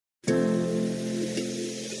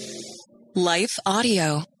Life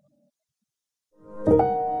Audio.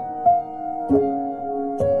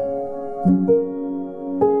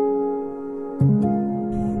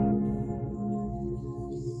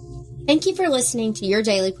 Thank you for listening to Your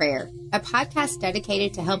Daily Prayer, a podcast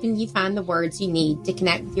dedicated to helping you find the words you need to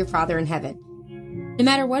connect with your Father in heaven. No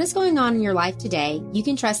matter what is going on in your life today, you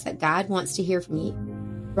can trust that God wants to hear from you.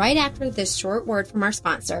 Right after this short word from our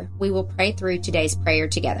sponsor, we will pray through today's prayer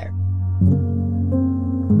together.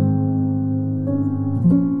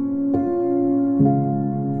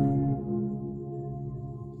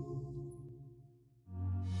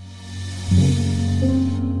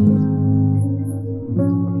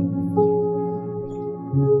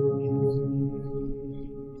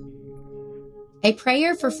 A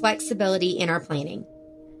prayer for flexibility in our planning.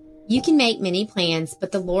 You can make many plans,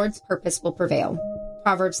 but the Lord's purpose will prevail.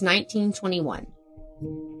 Proverbs 19:21.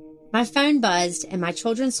 My phone buzzed and my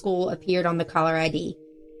children's school appeared on the caller ID.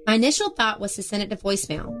 My initial thought was to send it to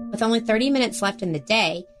voicemail. With only 30 minutes left in the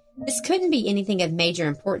day, this couldn't be anything of major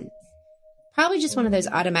importance. Probably just one of those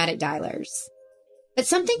automatic dialers. But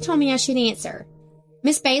something told me I should answer.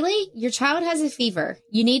 Miss Bailey, your child has a fever.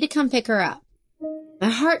 You need to come pick her up. My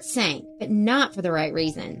heart sank, but not for the right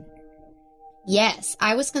reason. Yes,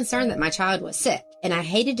 I was concerned that my child was sick, and I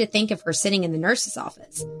hated to think of her sitting in the nurse's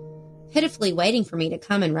office, pitifully waiting for me to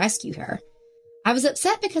come and rescue her. I was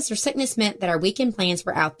upset because her sickness meant that our weekend plans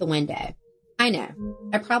were out the window. I know,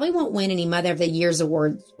 I probably won't win any Mother of the Year's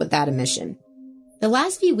awards with that admission. The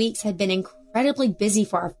last few weeks had been incredibly busy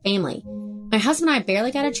for our family. My husband and I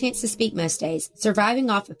barely got a chance to speak most days, surviving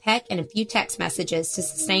off a peck and a few text messages to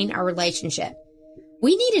sustain our relationship.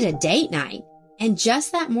 We needed a date night, and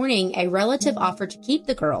just that morning, a relative offered to keep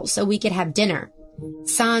the girls so we could have dinner.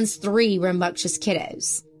 Sans 3 rambunctious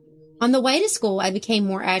kiddos. On the way to school, I became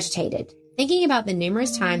more agitated, thinking about the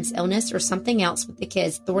numerous times illness or something else with the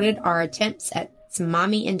kids thwarted our attempts at some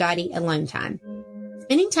mommy and daddy alone time.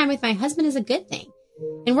 Spending time with my husband is a good thing,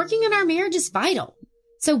 and working on our marriage is vital.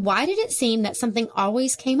 So why did it seem that something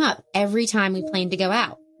always came up every time we planned to go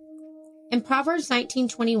out? In Proverbs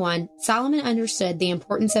 19:21, Solomon understood the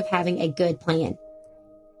importance of having a good plan.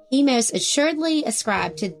 He most assuredly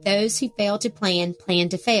ascribed to those who fail to plan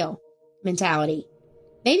to fail mentality.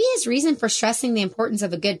 Maybe his reason for stressing the importance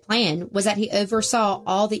of a good plan was that he oversaw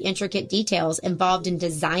all the intricate details involved in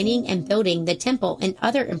designing and building the temple and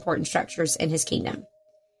other important structures in his kingdom.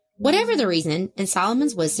 Whatever the reason, in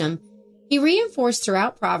Solomon's wisdom, he reinforced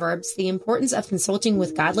throughout Proverbs the importance of consulting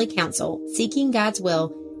with godly counsel, seeking God's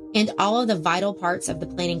will, and all of the vital parts of the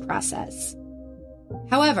planning process.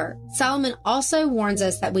 However, Solomon also warns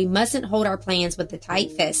us that we mustn't hold our plans with a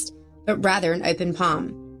tight fist, but rather an open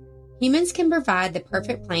palm. Humans can provide the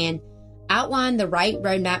perfect plan, outline the right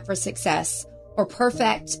roadmap for success, or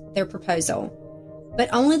perfect their proposal. But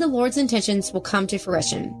only the Lord's intentions will come to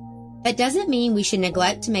fruition. That doesn't mean we should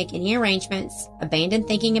neglect to make any arrangements, abandon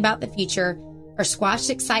thinking about the future, or squash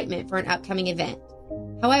excitement for an upcoming event.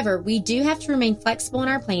 However, we do have to remain flexible in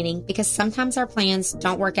our planning because sometimes our plans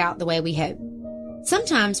don't work out the way we hope.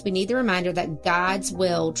 Sometimes we need the reminder that God's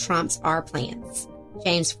will trumps our plans.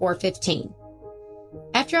 James 4:15.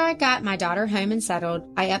 After I got my daughter home and settled,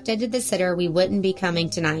 I updated the sitter we wouldn't be coming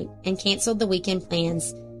tonight and canceled the weekend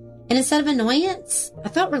plans. And instead of annoyance, I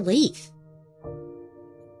felt relief.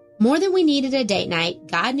 More than we needed a date night,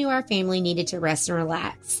 God knew our family needed to rest and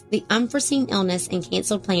relax. The unforeseen illness and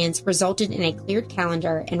canceled plans resulted in a cleared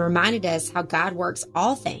calendar and reminded us how God works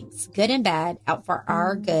all things, good and bad, out for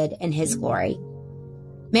our good and His glory.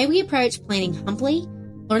 May we approach planning humbly,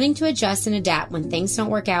 learning to adjust and adapt when things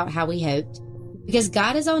don't work out how we hoped. Because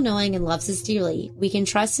God is all-knowing and loves us dearly, we can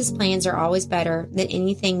trust His plans are always better than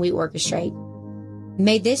anything we orchestrate.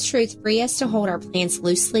 May this truth free us to hold our plans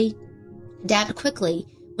loosely, adapt quickly,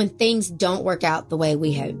 when things don't work out the way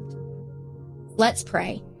we hoped. Let's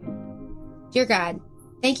pray. Dear God,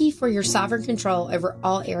 thank you for your sovereign control over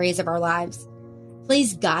all areas of our lives.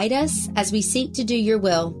 Please guide us as we seek to do your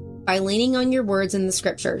will by leaning on your words in the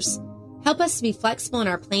scriptures. Help us to be flexible in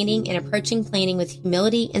our planning and approaching planning with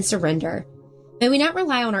humility and surrender. May we not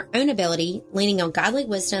rely on our own ability, leaning on godly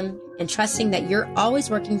wisdom and trusting that you're always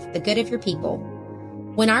working for the good of your people.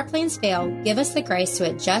 When our plans fail, give us the grace to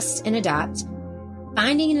adjust and adapt,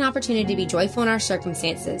 finding an opportunity to be joyful in our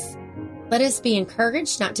circumstances. Let us be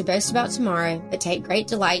encouraged not to boast about tomorrow, but take great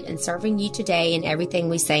delight in serving you today in everything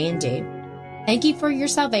we say and do. Thank you for your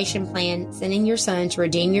salvation plan, sending your Son to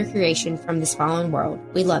redeem your creation from this fallen world.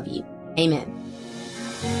 We love you. Amen.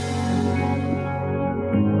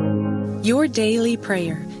 Your Daily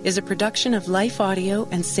Prayer is a production of Life Audio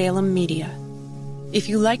and Salem Media. If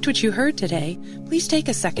you liked what you heard today, please take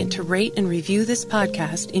a second to rate and review this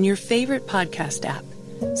podcast in your favorite podcast app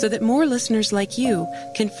so that more listeners like you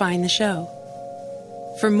can find the show.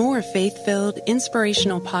 For more faith-filled,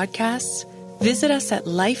 inspirational podcasts, visit us at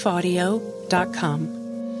lifeaudio.com.